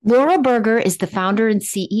Laura Berger is the founder and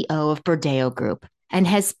CEO of Berger Group and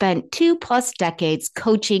has spent 2+ decades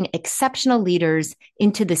coaching exceptional leaders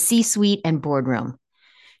into the C-suite and boardroom.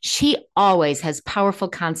 She always has powerful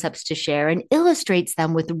concepts to share and illustrates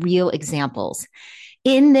them with real examples.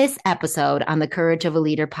 In this episode on the Courage of a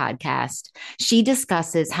Leader podcast, she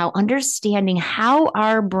discusses how understanding how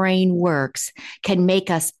our brain works can make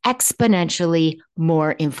us exponentially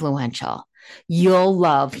more influential. You'll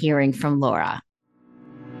love hearing from Laura.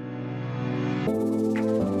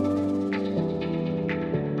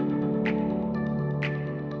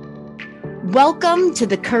 Welcome to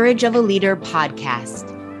the Courage of a Leader podcast.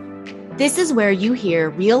 This is where you hear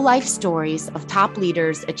real-life stories of top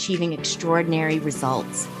leaders achieving extraordinary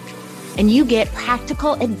results. And you get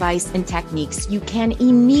practical advice and techniques you can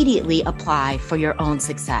immediately apply for your own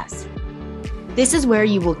success. This is where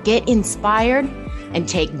you will get inspired and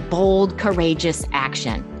take bold, courageous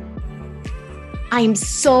action. I'm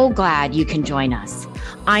so glad you can join us.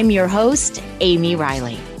 I'm your host, Amy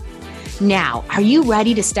Riley. Now, are you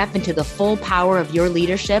ready to step into the full power of your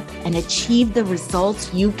leadership and achieve the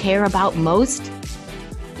results you care about most?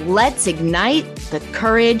 Let's ignite the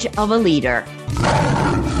courage of a leader.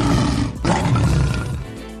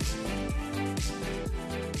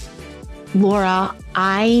 Laura,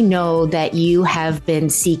 I know that you have been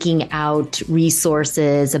seeking out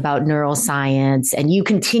resources about neuroscience, and you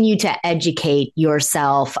continue to educate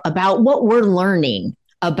yourself about what we're learning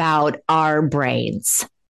about our brains.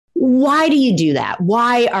 Why do you do that?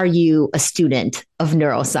 Why are you a student of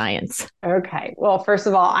neuroscience? Okay. Well, first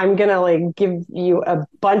of all, I'm going to give you a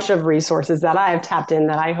bunch of resources that I have tapped in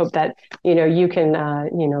that I hope that, you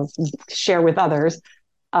can, share with others.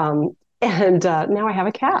 And now I have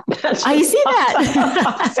a cat. I see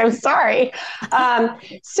that. So sorry.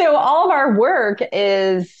 So all of our work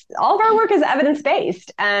is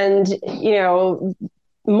evidence-based, and,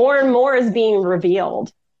 more and more is being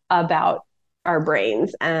revealed about our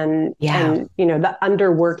brains and the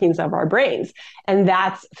underworkings of our brains. And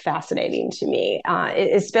that's fascinating to me,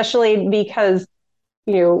 especially because,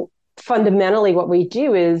 fundamentally what we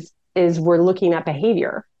do is we're looking at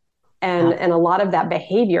behavior, and a lot of that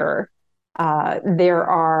behavior, there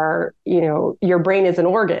are, your brain is an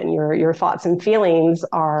organ, your thoughts and feelings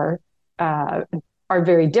are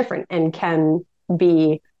very different and can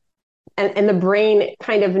be, and the brain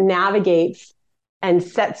kind of navigates and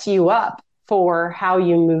sets you up for how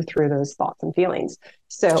you move through those thoughts and feelings.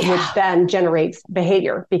 So, which then generates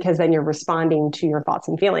behavior, because then you're responding to your thoughts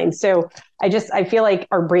and feelings. So I feel like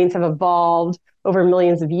our brains have evolved over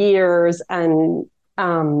millions of years, and,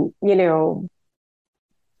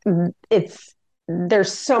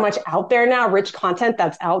 there's so much out there now, rich content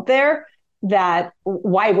that's out there, that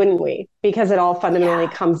why wouldn't we? Because it all fundamentally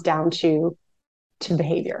comes down to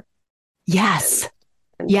behavior. Yes.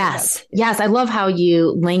 Yes. I love how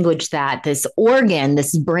you language that. This organ,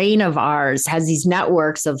 this brain of ours has these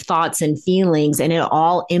networks of thoughts and feelings, and it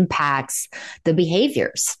all impacts the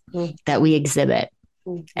behaviors that we exhibit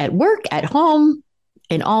at work, at home,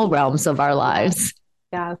 in all realms of our lives.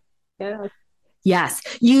 Yeah. Yes.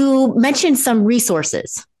 You mentioned some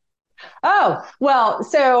resources. Oh, well,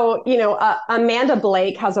 so, Amanda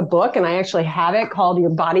Blake has a book, and I actually have it, called Your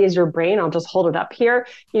Body is Your Brain. I'll just hold it up here.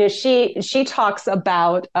 She talks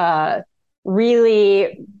about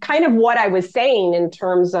really kind of what I was saying in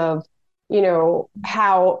terms of,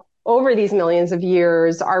 how over these millions of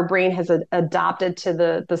years, our brain has adopted to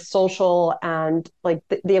the social and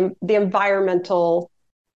the environmental,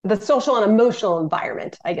 the social and emotional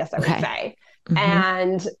environment, I guess I would say.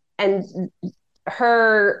 Mm-hmm. And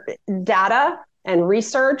her data and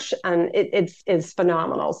research, and it's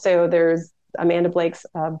phenomenal. So there's Amanda Blake's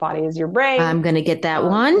Body is Your Brain. I'm going to get that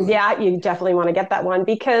one. Yeah, you definitely want to get that one,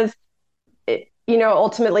 because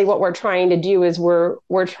ultimately what we're trying to do is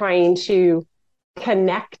we're trying to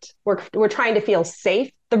connect. We're trying to feel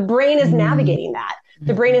safe. The brain is navigating that.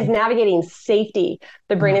 The brain is navigating safety.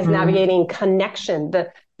 The brain is navigating connection.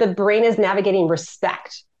 The brain is navigating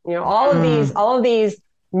respect. All of these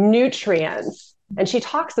nutrients. And she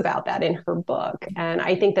talks about that in her book. And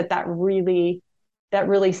I think that really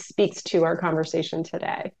speaks to our conversation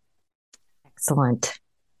today. Excellent.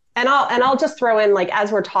 And I'll just throw in,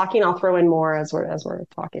 as we're talking, I'll throw in more as we're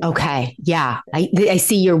talking. Okay. Yeah. I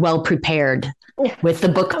see you're well prepared with the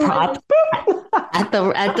book prop at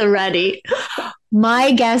the ready.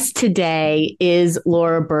 My guest today is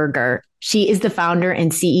Laura Berger. She is the founder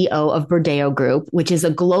and CEO of Berger Group, which is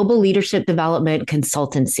a global leadership development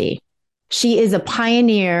consultancy. She is a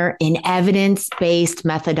pioneer in evidence-based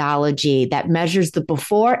methodology that measures the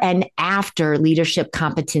before and after leadership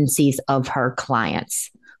competencies of her clients.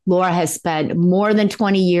 Laura has spent more than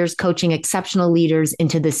 20 years coaching exceptional leaders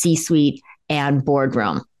into the C-suite and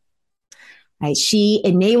boardroom. Right? She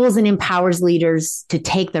enables and empowers leaders to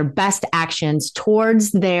take their best actions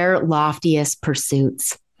towards their loftiest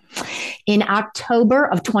pursuits. In October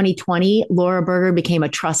of 2020, Laura Berger became a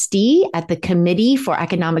trustee at the Committee for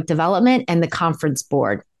Economic Development and the Conference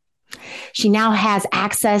Board. She now has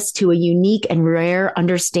access to a unique and rare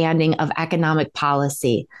understanding of economic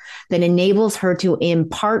policy that enables her to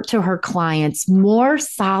impart to her clients more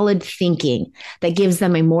solid thinking that gives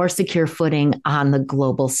them a more secure footing on the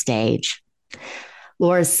global stage.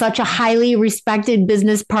 Laura is such a highly respected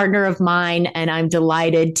business partner of mine, and I'm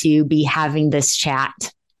delighted to be having this chat.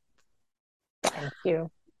 Thank you.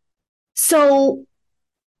 So,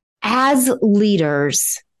 as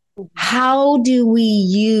leaders, how do we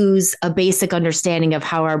use a basic understanding of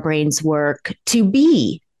how our brains work to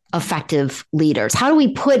be effective leaders? How do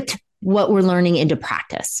we put what we're learning into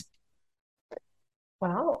practice?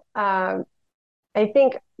 Well, I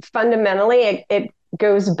think fundamentally it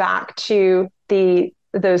goes back to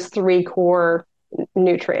those three core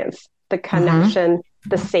nutrients: the connection,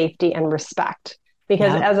 the safety, and respect.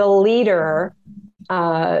 Because as a leader,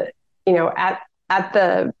 at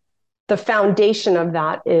the foundation of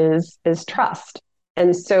that is trust.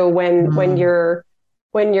 And so when you're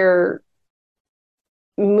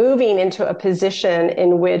moving into a position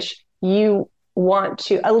in which you want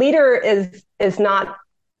to, a leader is not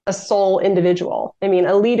a sole individual. I mean,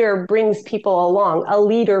 a leader brings people along, a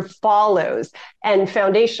leader follows, and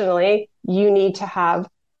foundationally, you need to have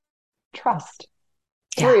trust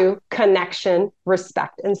through connection,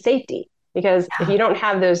 respect, and safety. Because if you don't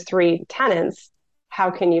have those three tenets,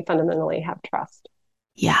 how can you fundamentally have trust?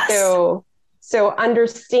 Yes. So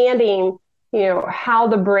understanding, how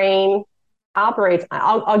the brain operates.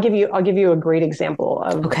 I'll give you a great example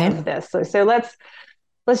of this. So let's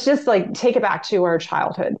just take it back to our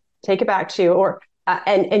childhood. Take it back to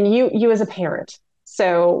and you as a parent.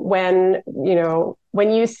 So when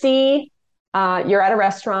you see you're at a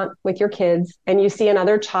restaurant with your kids and you see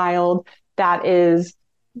another child that is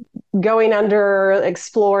going under,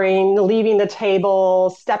 exploring, leaving the table,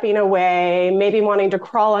 stepping away, maybe wanting to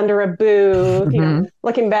crawl under a booth,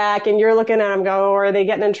 looking back, and you're looking at them, go, are they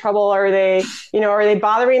getting in trouble? Are they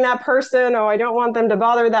bothering that person? Oh, I don't want them to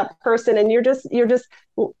bother that person. And you're just,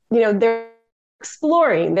 they're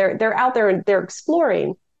exploring, they're out there and they're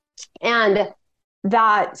exploring. And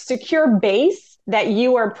that secure base that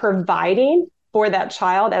you are providing for that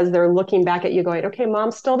child as they're looking back at you going, okay,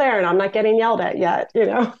 mom's still there and I'm not getting yelled at yet,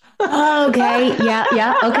 Okay.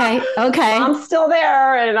 Yeah. Okay. Mom's still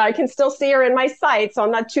there and I can still see her in my sight. So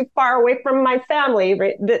I'm not too far away from my family.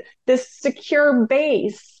 Right? This secure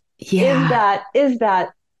base is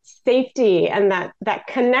that safety and that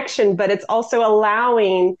connection, but it's also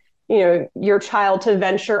allowing, your child to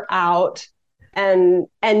venture out and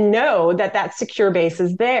know that secure base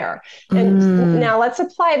is there. And now let's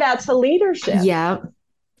apply that to leadership. Yeah.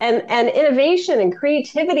 And innovation and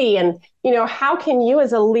creativity. And, how can you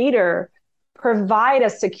as a leader provide a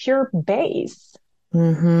secure base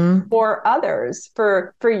for others,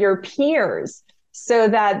 for your peers, so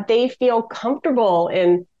that they feel comfortable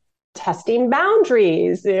in testing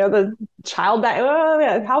boundaries, the child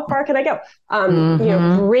that, how far can I go?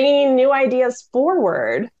 Bringing new ideas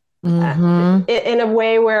forward. In a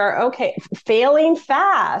way where, okay, failing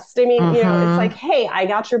fast. I mean, it's like, hey, I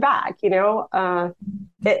got your back,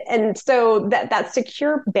 and so that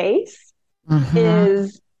secure base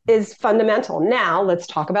is fundamental. Now let's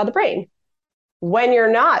talk about the brain. When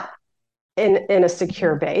you're not in a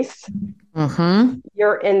secure base,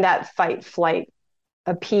 you're in that fight, flight,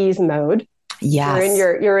 appease mode. Yes.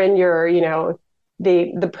 You're in your,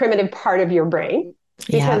 the primitive part of your brain,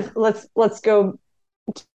 because let's go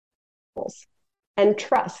and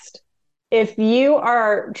trust. If you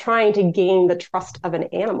are trying to gain the trust of an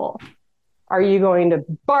animal, are you going to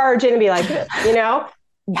barge in and be like,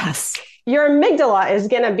 Yes. Your amygdala is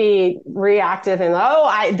going to be reactive and,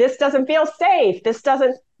 this doesn't feel safe. This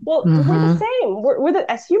doesn't, we're the same.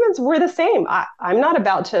 As humans, we're the same. I'm not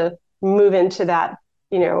about to move into that,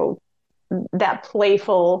 that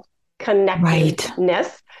playful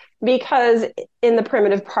connectedness, because in the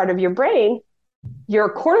primitive part of your brain,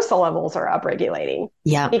 your cortisol levels are upregulating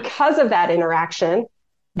because of that interaction.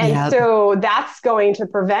 And so that's going to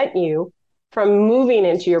prevent you from moving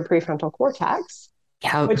into your prefrontal cortex,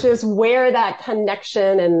 which is where that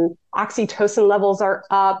connection and oxytocin levels are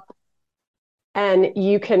up. And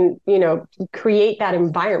you can, create that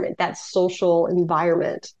environment, that social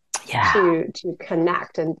environment to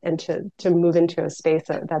connect and to move into a space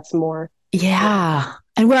that's more. Yeah.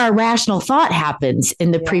 and where our rational thought happens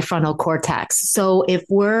in the prefrontal cortex. So if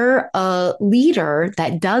we're a leader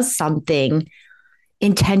that does something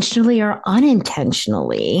intentionally or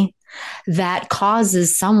unintentionally that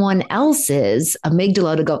causes someone else's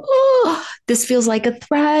amygdala to go, oh, this feels like a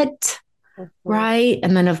threat. Right.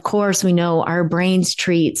 And then, of course, we know our brains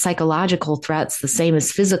treat psychological threats the same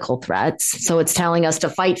as physical threats. So it's telling us to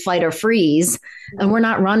fight, flight, or freeze. And we're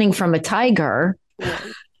not running from a tiger.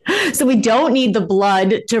 So we don't need the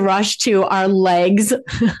blood to rush to our legs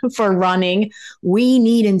for running. We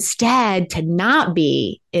need instead to not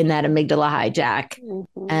be in that amygdala hijack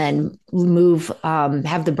and move,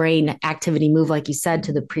 have the brain activity move, like you said,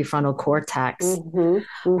 to the prefrontal cortex,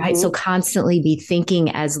 right? So constantly be thinking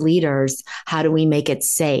as leaders, how do we make it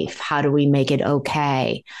safe? How do we make it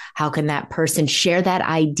okay? How can that person share that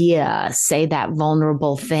idea, say that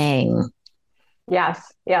vulnerable thing? Yes.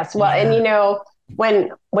 Well, and you know,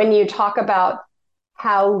 when you talk about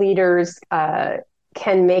how leaders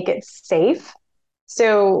can make it safe,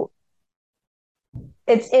 so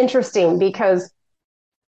it's interesting because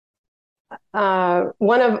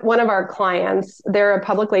one of our clients, they're a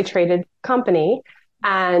publicly traded company,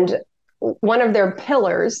 and one of their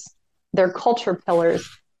pillars, their culture pillars,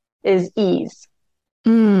 is ease.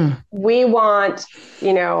 We want,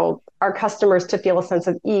 you know, our customers to feel a sense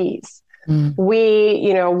of ease. We,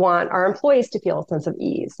 you know, want our employees to feel a sense of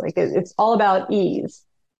ease. Like it's all about ease.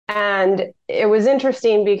 And it was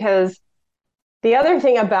interesting because the other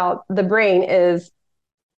thing about the brain is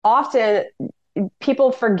often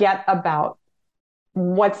people forget about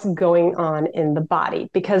what's going on in the body,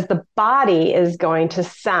 because the body is going to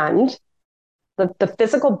send, the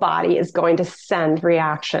physical body is going to send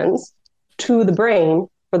reactions to the brain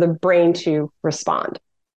for the brain to respond.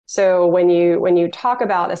 So when you talk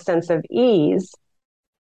about a sense of ease,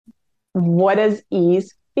 what does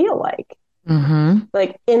ease feel like?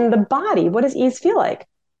 Like in the body, what does ease feel like?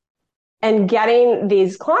 And getting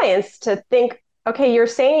these clients to think, okay, you're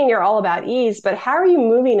saying you're all about ease, but how are you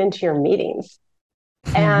moving into your meetings?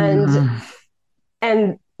 And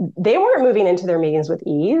they weren't moving into their meetings with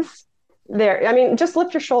ease. I mean, just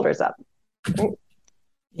lift your shoulders up.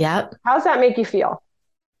 Yep. How's that make you feel?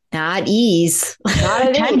 Not ease.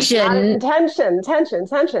 Not tension. Tension.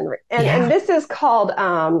 And this is called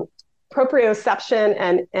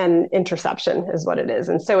proprioception and interception is what it is.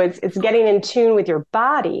 And so it's getting in tune with your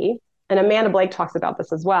body. And Amanda Blake talks about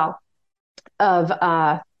this as well, of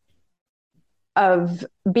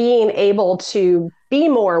being able to be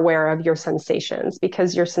more aware of your sensations,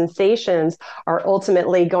 because your sensations are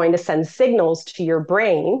ultimately going to send signals to your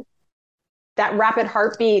brain. That rapid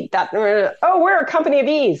heartbeat, oh, we're a company of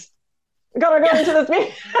ease. We gotta go into this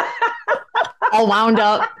meeting. All wound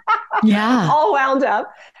up. Yeah. All wound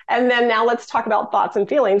up. And then now let's talk about thoughts and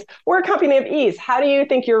feelings. We're a company of ease. How do you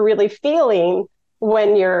think you're really feeling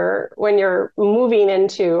when you're moving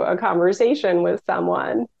into a conversation with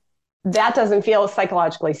someone? That doesn't feel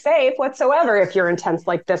psychologically safe whatsoever if you're intense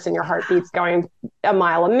like this and your heartbeat's going a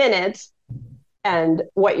mile a minute, and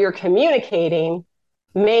what you're communicating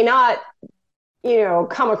may not, you know,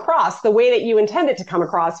 come across the way that you intend it to come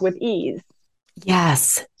across with ease.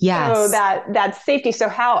 Yes. So that safety. So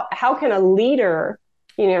how can a leader,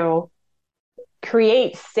 you know,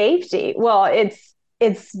 create safety? Well,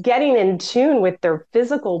 it's getting in tune with their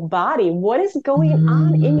physical body. What is going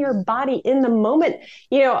on in your body in the moment?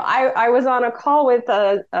 You know, I was on a call with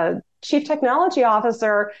a chief technology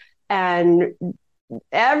officer, and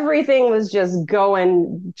everything was just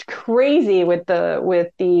going crazy with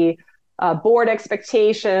the board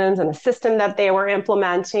expectations and the system that they were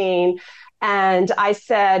implementing. And I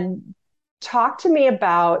said, talk to me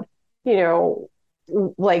about, you know,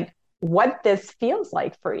 like what this feels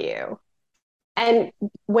like for you. And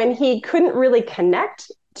when he couldn't really connect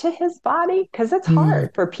to his body, because it's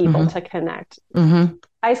hard for people to connect,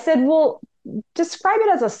 I said, well, describe it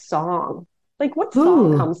as a song. Like, what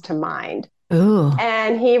song comes to mind?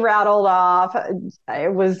 And he rattled off,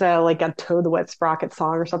 it was like a Toad the Wet Sprocket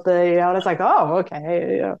song or something, you know, and it's like, oh,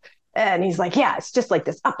 okay, you know. And he's like, yeah, it's just like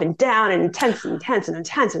this up and down and intense and intense and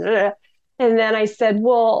intense. And then I said,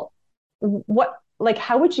 well, what, like,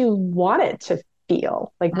 how would you want it to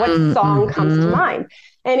feel? Like, what song comes to mind?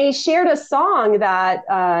 And he shared a song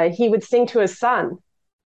that he would sing to his son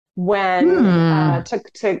when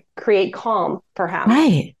to create calm for him.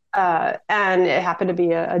 Right. And it happened to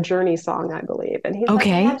be a Journey song, I believe. And he's like,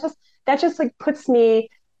 that just like puts me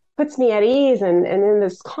at ease and in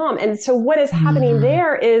this calm. And so what is happening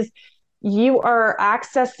there is you are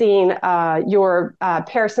accessing your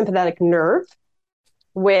parasympathetic nerve,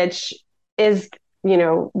 which is, you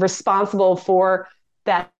know, responsible for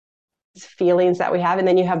that feelings that we have. And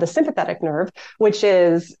then you have the sympathetic nerve, which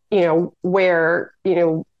is, where,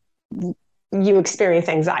 you experience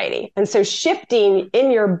anxiety. And so shifting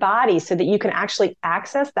in your body so that you can actually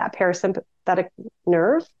access that parasympathetic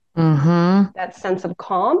nerve, that sense of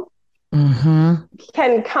calm,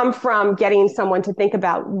 can come from getting someone to think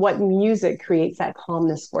about what music creates that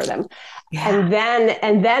calmness for them. Yeah.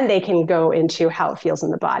 And then they can go into how it feels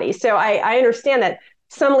in the body. So I understand that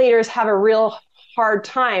some leaders have a real hard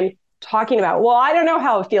time talking about, well, I don't know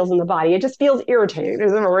how it feels in the body. It just feels irritating,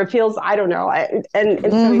 or it feels, I don't know. And so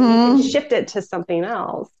if you can shift it to something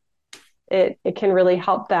else, it can really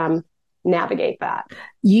help them navigate that.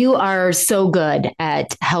 You are so good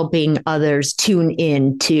at helping others tune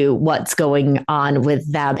in to what's going on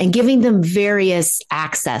with them and giving them various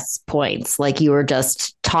access points, like you were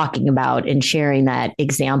just talking about and sharing that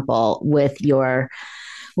example with your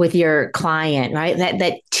client, right?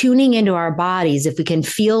 That tuning into our bodies, if we can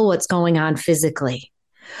feel what's going on physically,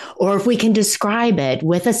 or if we can describe it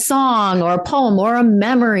with a song or a poem or a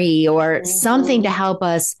memory or something to help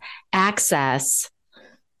us access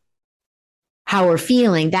how we're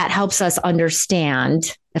feeling, that helps us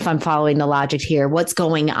understand, if I'm following the logic here, what's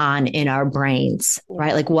going on in our brains,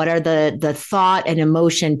 right? Like what are the thought and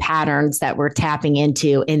emotion patterns that we're tapping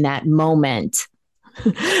into in that moment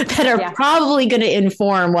that are probably going to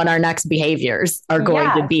inform what our next behaviors are going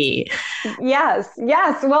to be. Yes.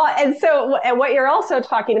 Well, and what you're also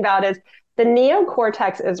talking about is the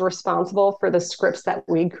neocortex is responsible for the scripts that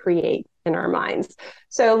we create in our minds.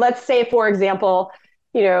 So let's say, for example,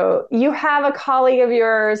 you have a colleague of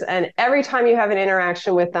yours, and every time you have an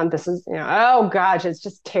interaction with them, this is, oh gosh, it's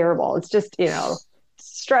just terrible. It's just,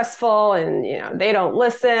 stressful, and, they don't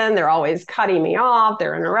listen. They're always cutting me off.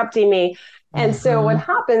 They're interrupting me. And so what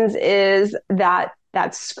happens is that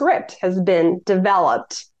script has been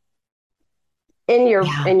developed in your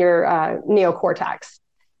neocortex.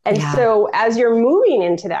 And so as you're moving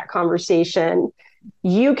into that conversation,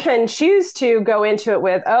 you can choose to go into it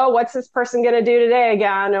with, oh, what's this person going to do today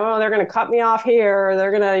again? Oh, they're going to cut me off here, or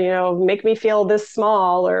they're going to, make me feel this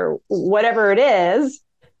small, or whatever it is.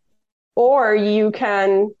 Or you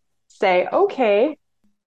can say, okay,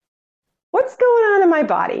 what's going on in my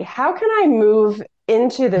body? How can I move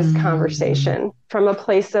into this conversation from a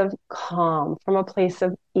place of calm, from a place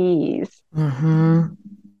of ease?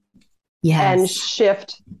 Yes. And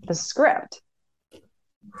shift the script.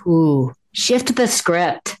 Ooh, shift the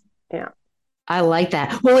script. Yeah. I like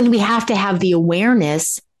that. Well, and we have to have the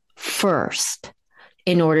awareness first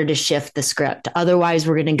in order to shift the script. Otherwise,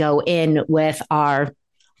 we're going to go in with our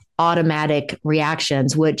automatic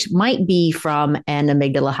reactions, which might be from an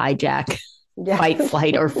amygdala hijack, fight,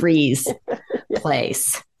 flight, or freeze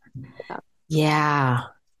place. Yeah.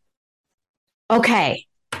 Okay.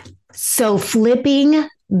 So shifting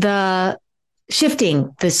the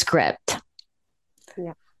script.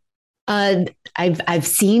 Yeah. I've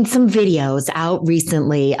seen some videos out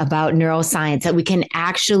recently about neuroscience that we can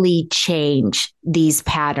actually change these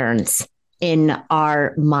patterns in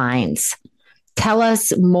our minds. Tell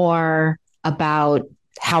us more about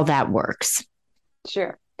how that works.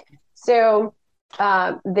 Sure. So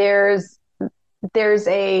there's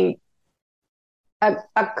the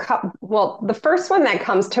first one that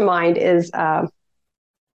comes to mind is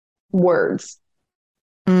words.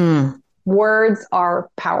 Words are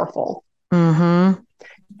powerful.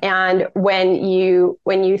 And when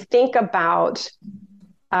you think about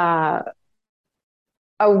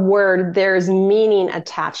a word, there's meaning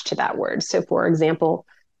attached to that word. So for example,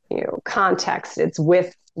 context, it's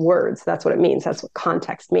with words. That's what it means. That's what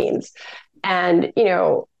context means. And,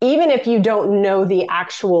 even if you don't know the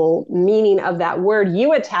actual meaning of that word,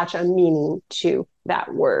 you attach a meaning to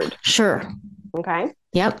that word. Sure. Okay.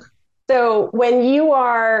 Yep. So when you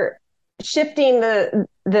are shifting the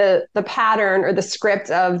pattern or the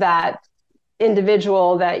script of that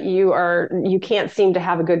individual that you can't seem to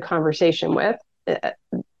have a good conversation with,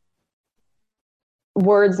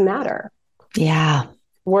 words matter. Yeah.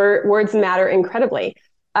 Words matter incredibly.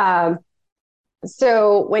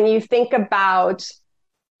 So when you think about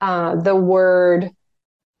the word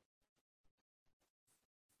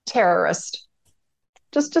terrorist,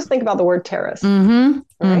 just think about the word terrorist.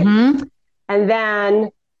 Right? And then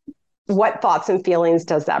what thoughts and feelings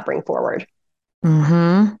does that bring forward?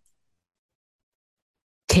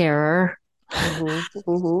 Terror.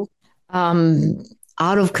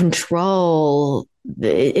 Out of control,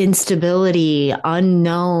 instability,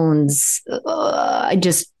 unknowns. I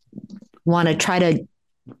just want to try to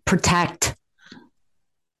protect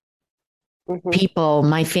people,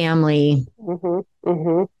 my family.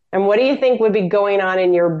 And what do you think would be going on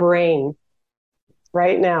in your brain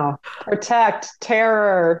right now. Protect,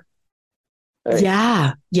 terror.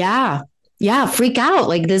 Right. Yeah. Freak out.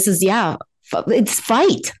 Like this is, it's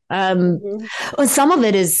fight. Well, some of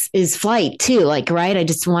it is flight too. Like, right. I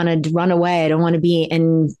just want to run away. I don't want to be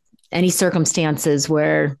in any circumstances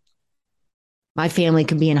where my family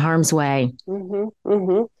could be in harm's way.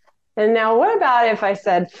 And now what about if I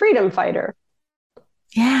said freedom fighter?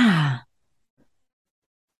 Yeah.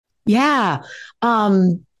 Yeah.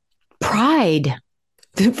 Pride,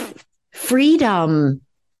 freedom,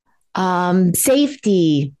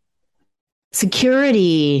 safety,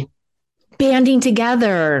 security, banding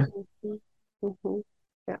together.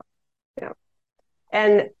 Yeah. Yeah.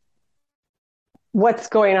 And what's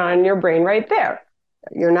going on in your brain right there?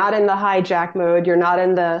 You're not in the hijack mode. You're not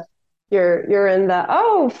in the, you're in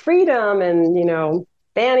the, freedom and,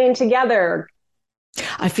 banding together.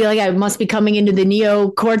 I feel like I must be coming into the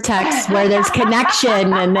neocortex where there's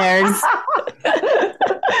connection and there's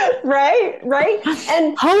right.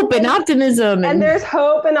 And hope and optimism. And there's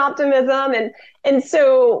hope and optimism. And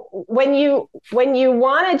so when you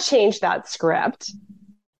want to change that script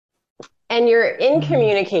and you're in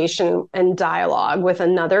communication and dialogue with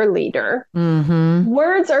another leader,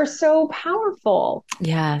 words are so powerful.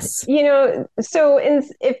 Yes. So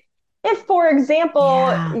if for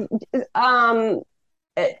example,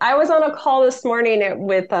 I was on a call this morning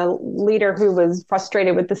with a leader who was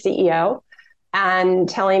frustrated with the CEO and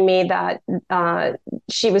telling me that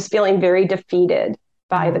she was feeling very defeated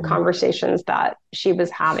by the conversations that she was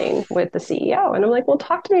having with the CEO. And I'm like, well,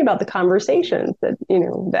 talk to me about the conversations that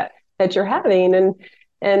you're having.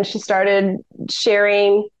 And she started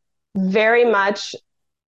sharing very much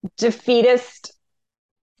defeatist,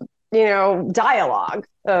 dialogue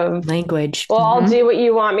of language. Well, I'll do what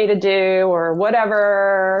you want me to do or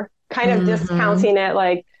whatever, kind of discounting it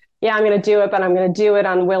like, yeah, I'm going to do it, but I'm going to do it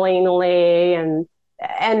unwillingly. And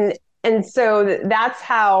so that's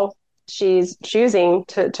how she's choosing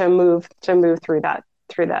to move through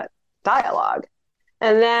that dialogue.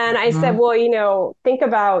 And then I said, well, think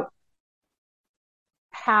about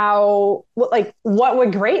what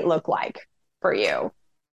would great look like for you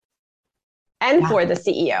and for the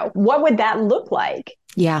CEO? What would that look like?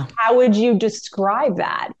 Yeah. How would you describe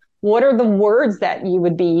that? What are the words that you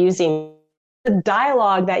would be using? The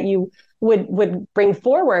dialogue that you would bring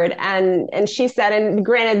forward? And she said, and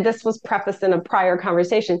granted, this was prefaced in a prior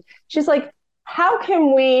conversation. She's like, how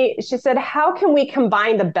can we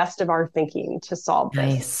combine the best of our thinking to solve this?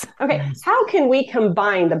 Nice. Okay. Nice. How can we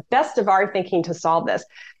combine the best of our thinking to solve this?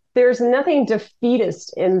 There's nothing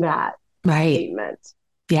defeatist in that statement.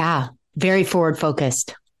 Yeah. Very forward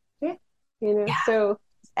focused. So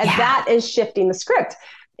that is shifting the script.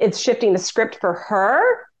 It's shifting the script for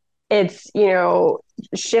her. It's,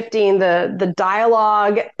 shifting the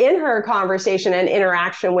dialogue in her conversation and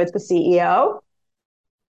interaction with the CEO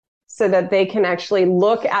so that they can actually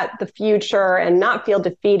look at the future and not feel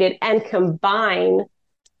defeated and combine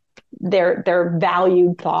their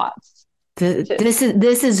valued thoughts. This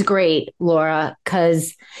is great, Laura,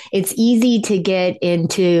 because it's easy to get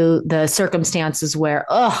into the circumstances where,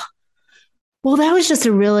 well, that was just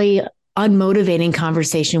a really unmotivating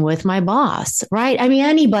conversation with my boss, right? I mean,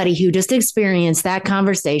 anybody who just experienced that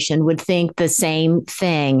conversation would think the same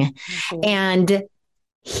thing. And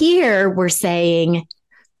here we're saying,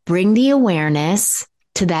 bring the awareness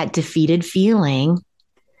to that defeated feeling.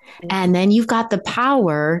 And then you've got the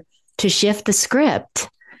power to shift the script.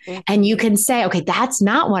 And you can say, okay, that's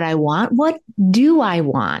not what I want. What do I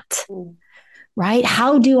want? Right?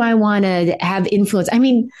 How do I want to have influence? I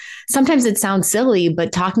mean, sometimes it sounds silly,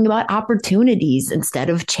 but talking about opportunities instead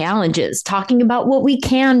of challenges, talking about what we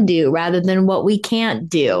can do rather than what we can't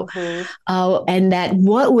do. And that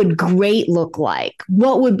what would great look like?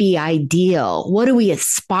 What would be ideal? What do we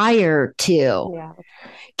aspire to?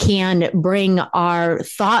 Can bring our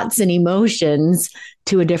thoughts and emotions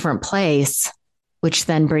to a different place, which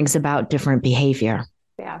then brings about different behavior.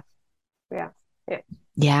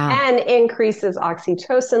 Yeah. And increases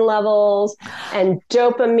oxytocin levels and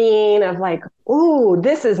dopamine of like, ooh,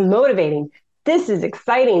 this is motivating. This is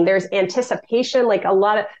exciting. There's anticipation. Like a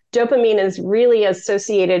lot of dopamine is really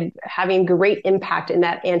associated having great impact in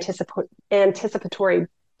that anticipatory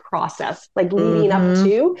process, like leading up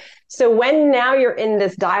to. So when now you're in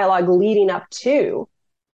this dialogue leading up to,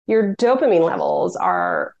 your dopamine levels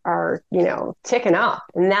are ticking up.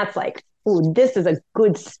 And that's like, ooh, this is a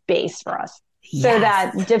good space for us. Yes. So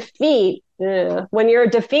that defeat, when you're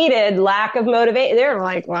defeated, lack of motivation, they're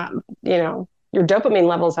like, well, your dopamine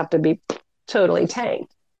levels have to be totally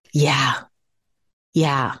tanked. Yeah.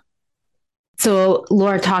 So,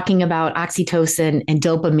 Laura, talking about oxytocin and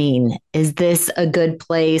dopamine, is this a good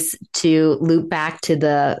place to loop back to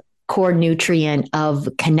the core nutrient of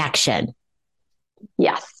connection?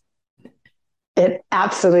 Yes, it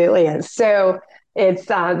absolutely is. So it's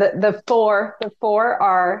the four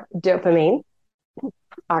are dopamine,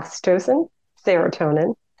 oxytocin,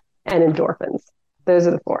 serotonin, and endorphins. Those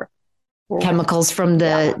are the four. Chemicals from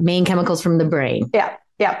the main chemicals from the brain. Yeah.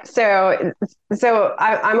 Yeah.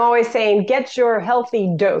 I'm always saying, get your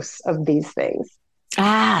healthy dose of these things.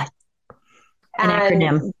 An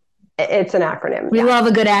acronym. It's an acronym. We love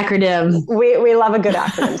a good acronym. We love a good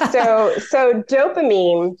acronym. So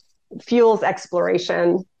dopamine fuels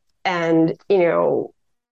exploration, and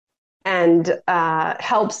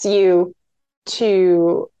helps you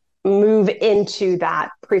to move into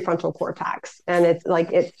that prefrontal cortex. And it's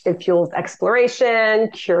like it fuels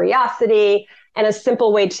exploration, curiosity, and a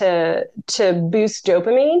simple way to boost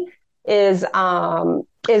dopamine is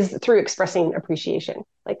through expressing appreciation.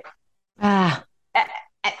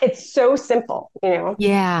 It's so simple,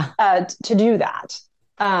 Yeah. to do that.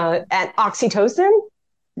 And oxytocin,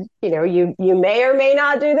 you may or may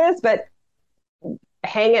not do this, but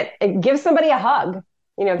give somebody a hug.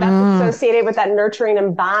 That's associated with that nurturing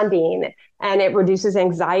and bonding, and it reduces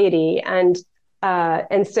anxiety. And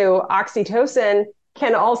so oxytocin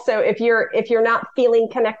can also, if you're not feeling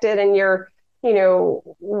connected and you're,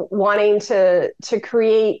 wanting to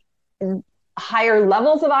create higher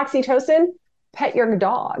levels of oxytocin, pet your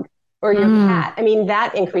dog or your cat. I mean,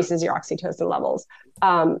 that increases your oxytocin levels.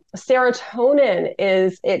 Serotonin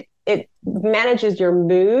it manages your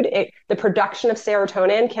mood. The production of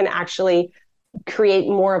serotonin can actually create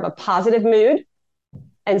more of a positive mood.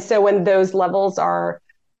 And so when those levels are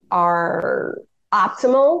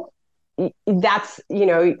optimal, that's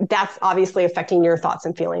obviously affecting your thoughts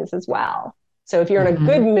and feelings as well. So if you're in a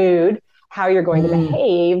good mood, how you're going to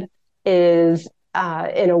behave is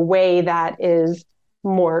in a way that is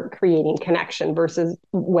more creating connection versus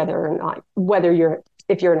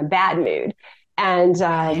if you're in a bad mood. And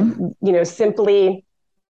simply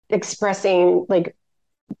expressing like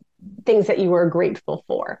things that you are grateful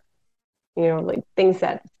for, like things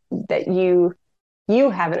that you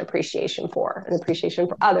have an appreciation for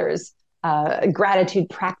others, gratitude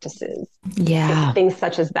practices, things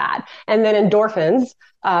such as that. And then endorphins,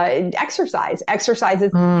 exercise is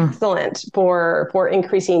excellent for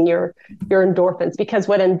increasing your endorphins, because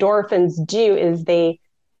what endorphins do is they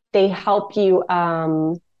help you,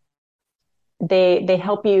 they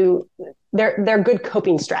help you, they're good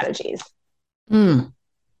coping strategies.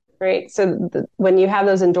 Right. So when you have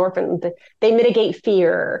those endorphins, they mitigate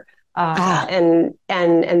fear, and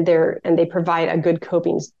they provide a good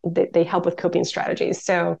coping. They help with coping strategies.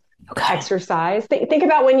 So exercise. Think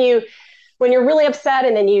about when you're really upset,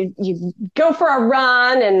 and then you go for a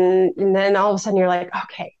run, and then all of a sudden you're like,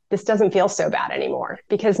 okay, this doesn't feel so bad anymore,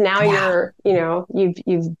 because now you've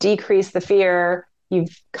decreased the fear.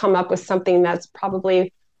 You've come up with something that's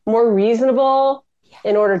probably more reasonable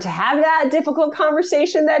in order to have that difficult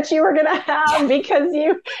conversation that you were going to have, because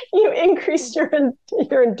you increased your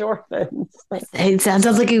endorphins. It sounds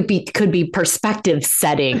like it could be perspective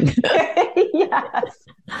setting. Yes.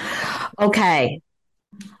 Okay.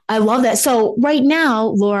 I love that. So right now,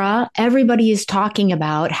 Laura, everybody is talking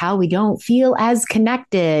about how we don't feel as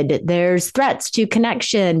connected. There's threats to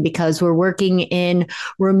connection because we're working in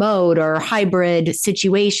remote or hybrid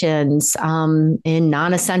situations. In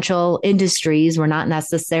non-essential industries, we're not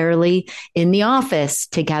necessarily in the office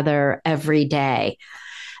together every day.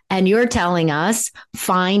 And you're telling us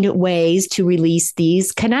find ways to release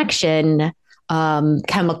these connection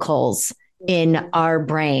chemicals in our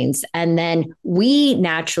brains. And then we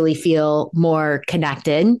naturally feel more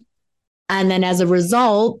connected. And then as a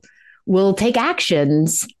result, we'll take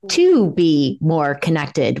actions to be more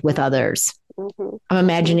connected with others. I'm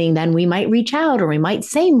imagining then we might reach out, or we might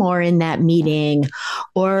say more in that meeting,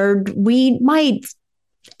 or we might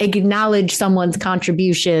acknowledge someone's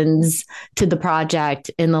contributions to the project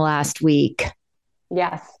in the last week.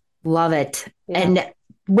 Yes. Love it. Yeah. And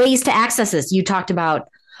ways to access this. You talked about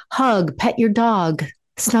hug, pet your dog,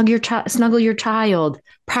 snuggle your child,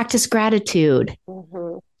 practice gratitude.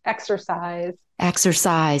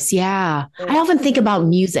 Exercise. Yeah. I often think about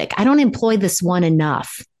music. I don't employ this one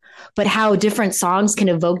enough, but how different songs can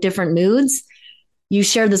evoke different moods. You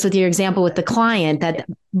shared this with your example with the client, that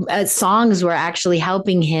songs were actually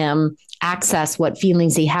helping him access what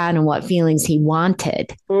feelings he had and what feelings he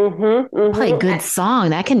wanted. Play a good song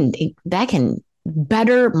that can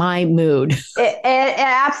better my mood. It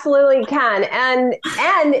absolutely can. And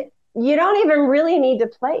you don't even really need to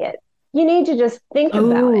play it. you need to just think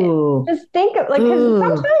about it. Ooh. Just think of like, because Ooh.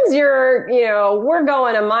 sometimes we're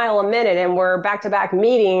going a mile a minute and we're back to back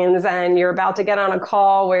meetings and you're about to get on a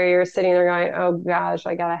call where you're sitting there going, oh gosh,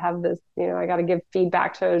 I got to have this, I got to give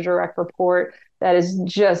feedback to a direct report that is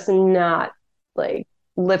just not like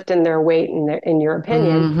lifting their weight in your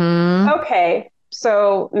opinion. Mm-hmm. Okay.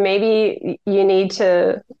 So maybe you need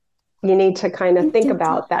to kind of think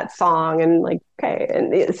about that song and like, okay.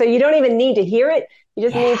 And so you don't even need to hear it. You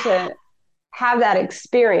just need Yeah. to have that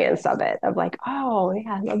experience of it, of like, oh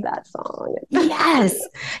yeah, I love that song. Yes.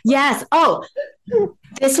 Yes. Oh,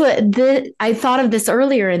 I thought of this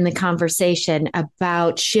earlier in the conversation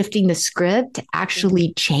about shifting the script,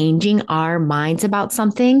 actually changing our minds about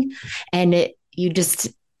something. And you just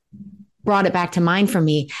brought it back to mind for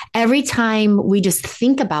me. Every time we just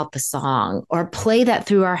think about the song or play that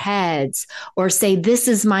through our heads or say, this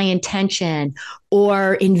is my intention,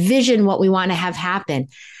 or envision what we want to have happen.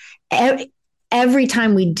 Every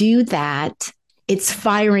time we do that, it's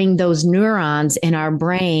firing those neurons in our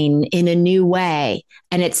brain in a new way.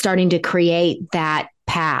 And it's starting to create that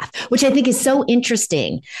path, which I think is so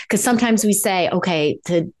interesting, because sometimes we say, okay,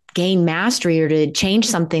 to gain mastery or to change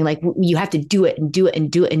something, like you have to do it and do it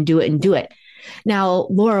and do it and do it and do it. Now,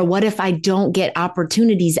 Laura, what if I don't get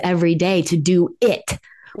opportunities every day to do it,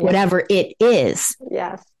 whatever it is?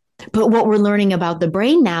 Yes. But what we're learning about the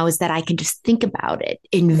brain now is that I can just think about it,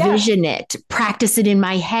 envision it, practice it in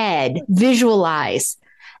my head, visualize.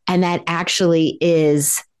 And that actually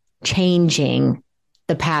is changing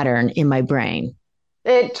the pattern in my brain.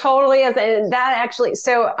 It totally is. And that actually,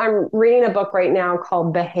 so I'm reading a book right now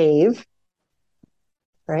called Behave.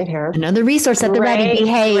 Right here. Another resource at the ready.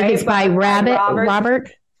 Behave is by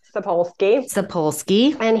Robert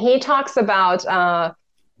Sapolsky. And he talks about,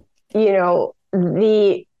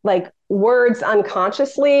 the like words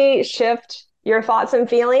unconsciously shift your thoughts and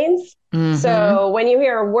feelings. Mm-hmm. So when you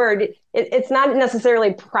hear a word, it's not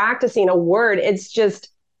necessarily practicing a word. It's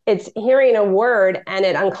hearing a word and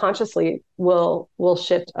it unconsciously will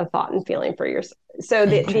shift a thought and feeling for yourself. So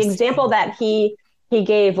the example that he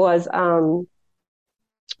gave was,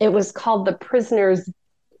 it was called the prisoner's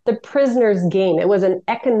game. It was an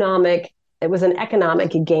economic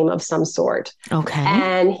game of some sort. Okay.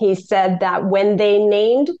 And he said that when they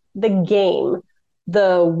named the game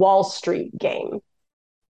the Wall Street game,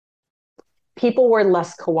 people were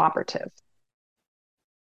less cooperative.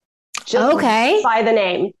 Just by the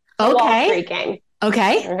name. The Wall Street game.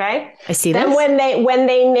 Okay. I see that. Then when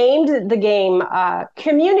they named the game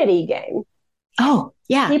Community Game. Oh,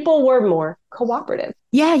 yeah. People were more cooperative.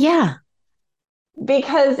 Yeah.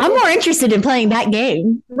 Because I'm more interested in playing that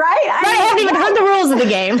game. Right. I haven't even heard the rules of the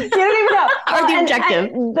game. You don't even know. Or the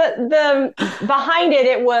objective. The behind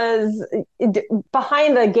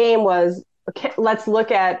the game was, let's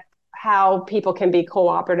look at how people can be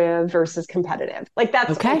cooperative versus competitive. Like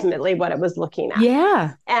that's ultimately what it was looking at.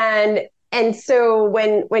 Yeah. And so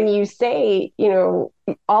when you say,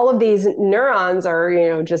 all of these neurons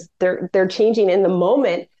are, just they're changing in the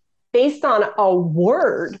moment based on a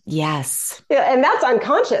word. Yes. And that's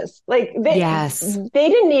unconscious. Like they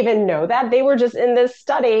didn't even know that. They were just in this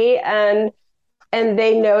study and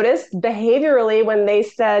they noticed behaviorally when they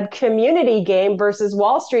said community game versus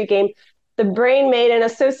Wall Street game, the brain made an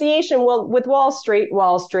association with Wall Street,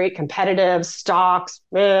 competitive, stocks,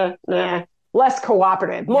 less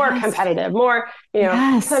cooperative, more competitive, more,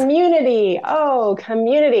 community. Oh,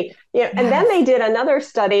 community. And then they did another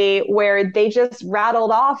study where they just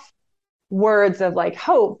rattled off words of like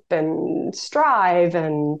hope and strive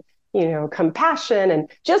and, compassion and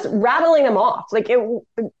just rattling them off. Like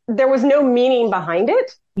there was no meaning behind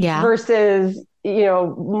it versus,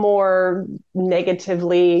 more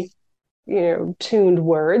negatively, tuned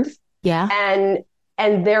words. Yeah.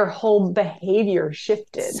 And their whole behavior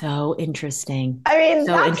shifted. So interesting. I mean,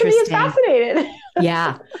 that to me is fascinating.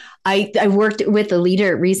 Yeah. I worked with a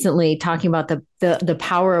leader recently talking about the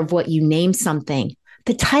power of what you name something.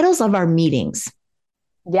 The titles of our meetings.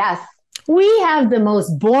 Yes. We have the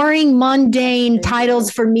most boring, mundane titles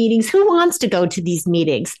for meetings. Who wants to go to these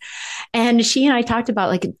meetings? And she and I talked about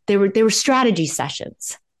like they were strategy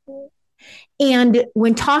sessions. And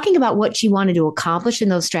when talking about what she wanted to accomplish in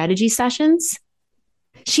those strategy sessions,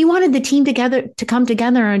 she wanted the team to come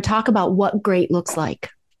together and talk about what great looks like.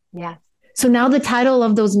 Yeah. So now the title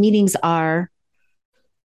of those meetings are,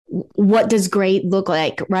 what does great look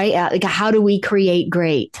like, right? Like, how do we create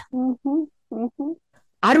great? Mm-hmm. Mm-hmm.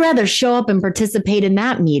 I'd rather show up and participate in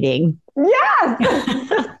that meeting. Yes.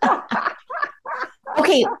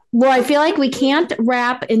 Okay. Well, I feel like we can't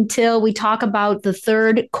wrap until we talk about the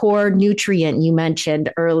third core nutrient you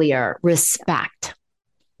mentioned earlier, respect.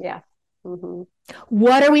 Yeah. Mm-hmm.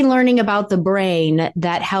 What are we learning about the brain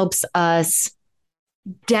that helps us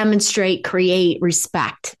demonstrate, create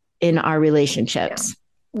respect in our relationships?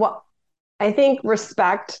 Yeah. Well, I think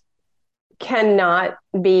respect cannot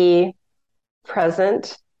be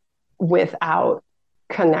present without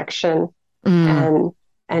connection and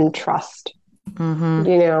trust. Mm-hmm.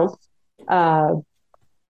 You know,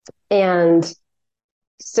 and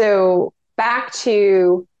so back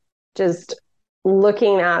to just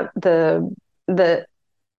looking at the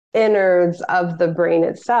innards of the brain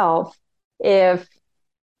itself. If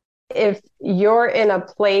you're in a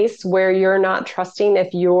place where you're not trusting,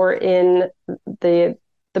 if you're in the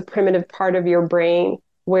primitive part of your brain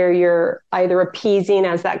where you're either appeasing,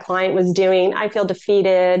 as that client was doing, I feel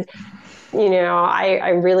defeated, I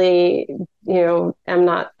really, am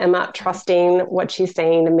not trusting what she's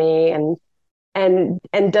saying to me, and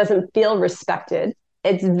doesn't feel respected,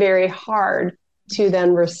 it's very hard to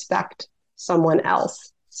then respect someone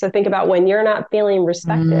else. So think about when you're not feeling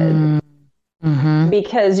respected,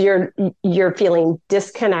 because you're feeling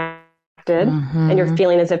disconnected, and you're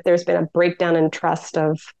feeling as if there's been a breakdown in trust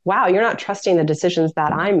of, wow, you're not trusting the decisions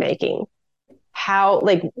that I'm making. How,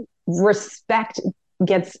 like, respect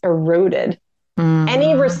gets eroded.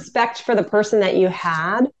 Any respect for the person that you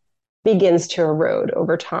had begins to erode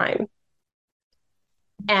over time.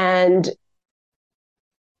 And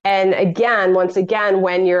again, once again,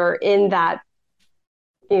 when you're in that,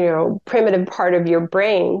 primitive part of your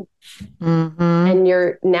brain, and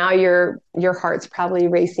your heart's probably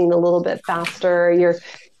racing a little bit faster.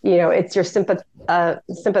 It's your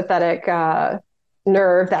sympathetic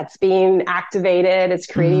nerve that's being activated. It's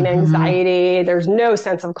creating anxiety. There's no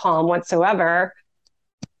sense of calm whatsoever.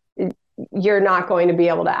 You're not going to be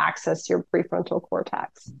able to access your prefrontal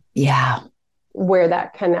cortex. Yeah. Where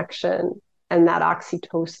that connection and that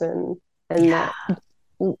oxytocin and that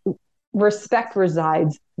respect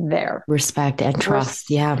resides there. Respect and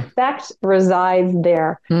trust. Respect resides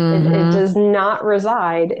there. It does not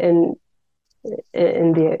reside in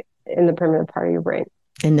the primitive part of your brain.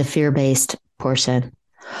 In the fear-based portion.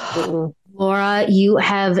 Laura, you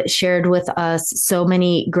have shared with us so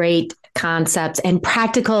many great concepts and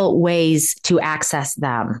practical ways to access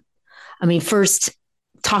them. I mean, first,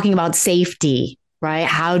 talking about safety, right?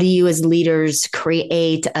 How do you as leaders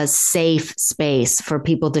create a safe space for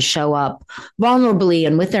people to show up vulnerably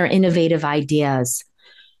and with their innovative ideas?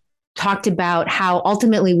 Talked about how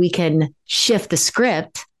ultimately we can shift the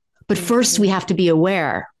script, but first we have to be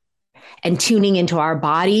aware. And tuning into our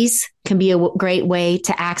bodies can be a great way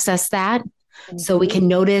to access that. So we can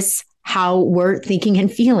notice how we're thinking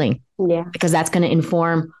and feeling. Yeah. Because that's going to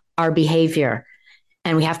inform our behavior.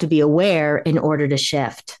 And we have to be aware in order to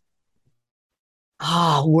shift.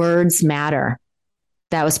 Words matter.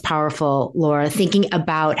 That was powerful, Laura. Thinking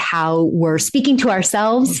about how we're speaking to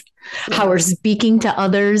ourselves, how we're speaking to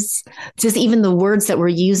others, just even the words that we're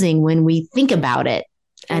using when we think about it,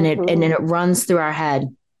 and it runs through our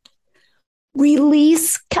head.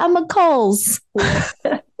 Release chemicals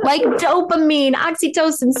like dopamine,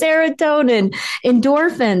 oxytocin, serotonin,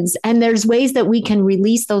 endorphins. And there's ways that we can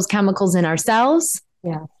release those chemicals in ourselves.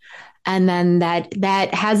 Yeah. And then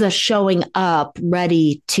that has us showing up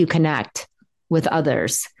ready to connect with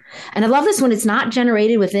others. And I love this when it's not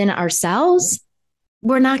generated within ourselves,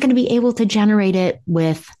 we're not going to be able to generate it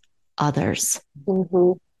with others.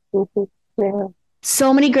 Yeah.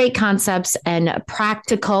 So many great concepts and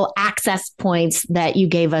practical access points that you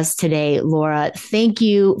gave us today, Laura. Thank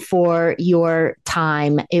you for your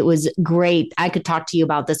time. It was great. I could talk to you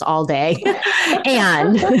about this all day.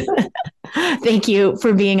 And thank you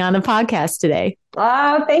for being on the podcast today.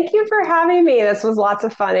 Thank you for having me. This was lots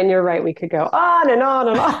of fun. And you're right, we could go on and on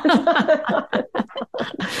and on.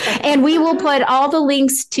 And we will put all the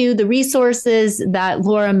links to the resources that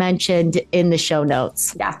Laura mentioned in the show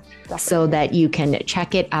notes. Yeah. Definitely. So that you can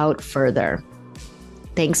check it out further.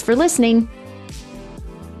 Thanks for listening.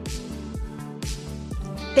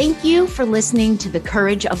 Thank you for listening to the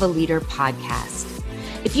Courage of a Leader podcast.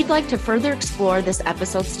 If you'd like to further explore this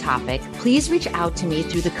episode's topic, please reach out to me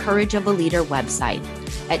through the Courage of a Leader website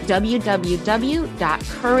at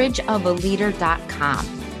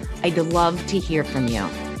www.courageofaleader.com. I'd love to hear from you.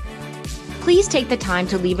 Please take the time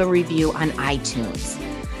to leave a review on iTunes.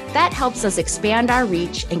 That helps us expand our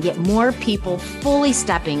reach and get more people fully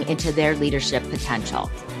stepping into their leadership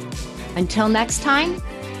potential. Until next time,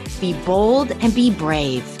 be bold and be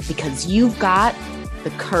brave because you've got the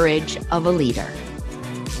courage of a leader.